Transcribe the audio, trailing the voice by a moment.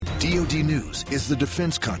DoD News is the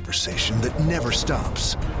defense conversation that never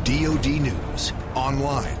stops. DoD News,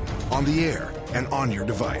 online, on the air, and on your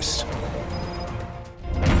device.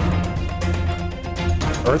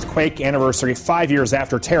 Earthquake anniversary 5 years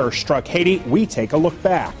after terror struck Haiti, we take a look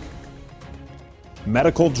back.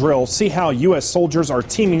 Medical drill, see how U.S. soldiers are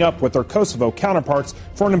teaming up with their Kosovo counterparts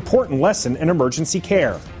for an important lesson in emergency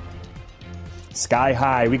care. Sky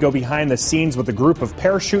high, we go behind the scenes with a group of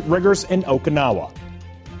parachute riggers in Okinawa.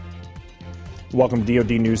 Welcome to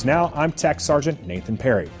DoD News Now. I'm Tech Sergeant Nathan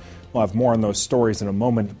Perry. We'll have more on those stories in a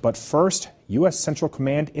moment, but first, U.S. Central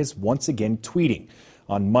Command is once again tweeting.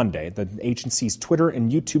 On Monday, the agency's Twitter and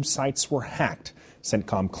YouTube sites were hacked.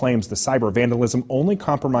 CENTCOM claims the cyber vandalism only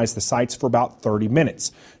compromised the sites for about 30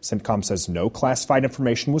 minutes. CENTCOM says no classified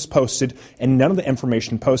information was posted, and none of the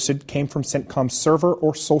information posted came from CENTCOM's server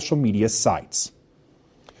or social media sites.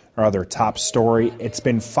 Our other top story, it's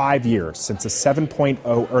been 5 years since a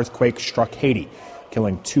 7.0 earthquake struck Haiti,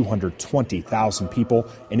 killing 220,000 people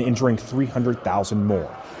and injuring 300,000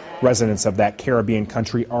 more. Residents of that Caribbean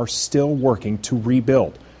country are still working to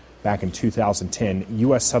rebuild. Back in 2010,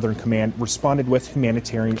 U.S. Southern Command responded with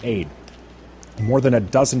humanitarian aid. More than a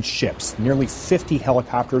dozen ships, nearly 50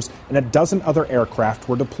 helicopters, and a dozen other aircraft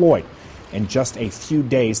were deployed. In just a few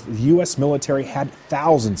days, the U.S. military had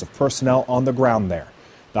thousands of personnel on the ground there.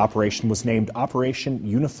 The operation was named Operation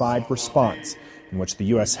Unified Response, in which the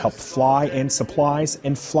U.S. helped fly in supplies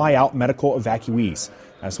and fly out medical evacuees,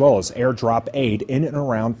 as well as airdrop aid in and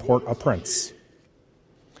around Port-au-Prince.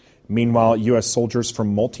 Meanwhile, U.S. soldiers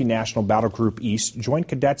from Multinational Battle Group East joined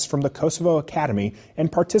cadets from the Kosovo Academy and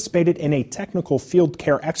participated in a technical field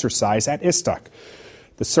care exercise at Istok.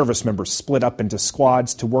 The service members split up into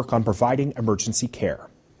squads to work on providing emergency care.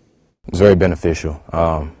 It was very beneficial.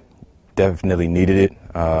 Definitely needed it.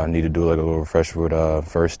 Need to do like a little refresher with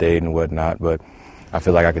first aid and whatnot, but I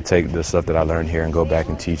feel like I could take the stuff that I learned here and go back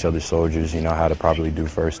and teach other soldiers, how to properly do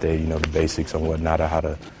first aid, the basics and whatnot, how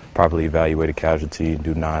to properly evaluate a casualty and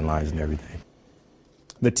do 9 lines and everything.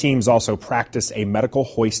 The teams also practice a medical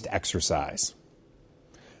hoist exercise.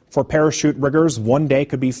 For parachute riggers, one day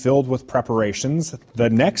could be filled with preparations. The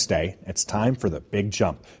next day, it's time for the big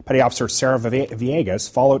jump. Petty Officer Sarah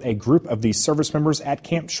Villegas followed a group of these service members at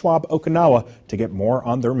Camp Schwab, Okinawa, to get more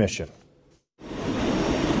on their mission.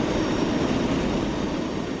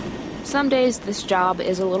 Some days this job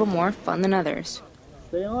is a little more fun than others.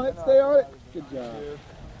 Stay on it, stay on it. Good job.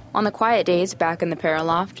 On the quiet days back in the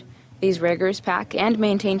paraloft, these riggers pack and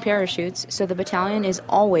maintain parachutes so the battalion is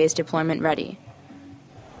always deployment ready.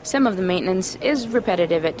 Some of the maintenance is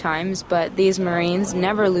repetitive at times, but these Marines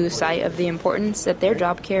never lose sight of the importance that their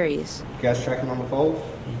job carries. You guys tracking on the fold?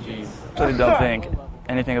 I really don't think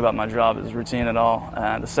anything about my job is routine at all.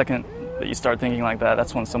 The second that you start thinking like that,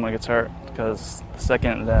 that's when someone gets hurt. Because the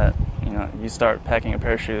second that you start packing a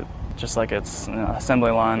parachute, just like it's assembly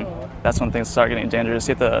line, that's when things start getting dangerous.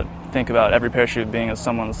 You have to think about every parachute being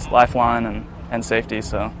someone's lifeline and safety.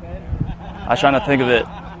 So I try not to think of it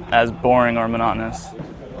as boring or monotonous.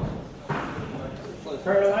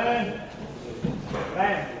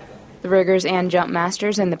 The riggers and jump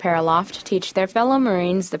masters in the paraloft teach their fellow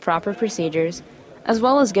Marines the proper procedures, as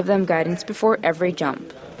well as give them guidance before every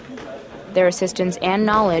jump. Their assistance and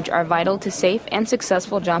knowledge are vital to safe and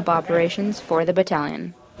successful jump operations for the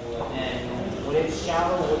battalion.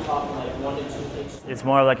 It's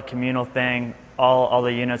more like a communal thing. All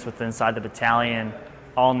the units inside the battalion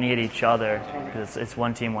all need each other because it's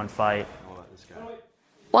one team, one fight.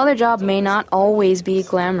 While their job may not always be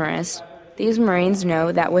glamorous, these Marines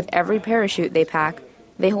know that with every parachute they pack,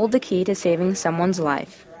 they hold the key to saving someone's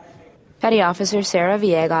life. Petty Officer Sarah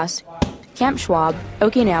Villegas, Camp Schwab,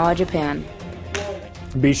 Okinawa, Japan.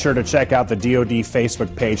 Be sure to check out the DoD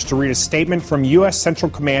Facebook page to read a statement from U.S. Central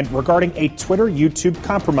Command regarding a Twitter-YouTube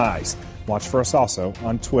compromise. Watch for us also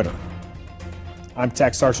on Twitter. I'm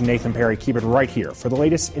Tech Sergeant Nathan Perry. Keep it right here for the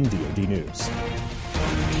latest in DoD News.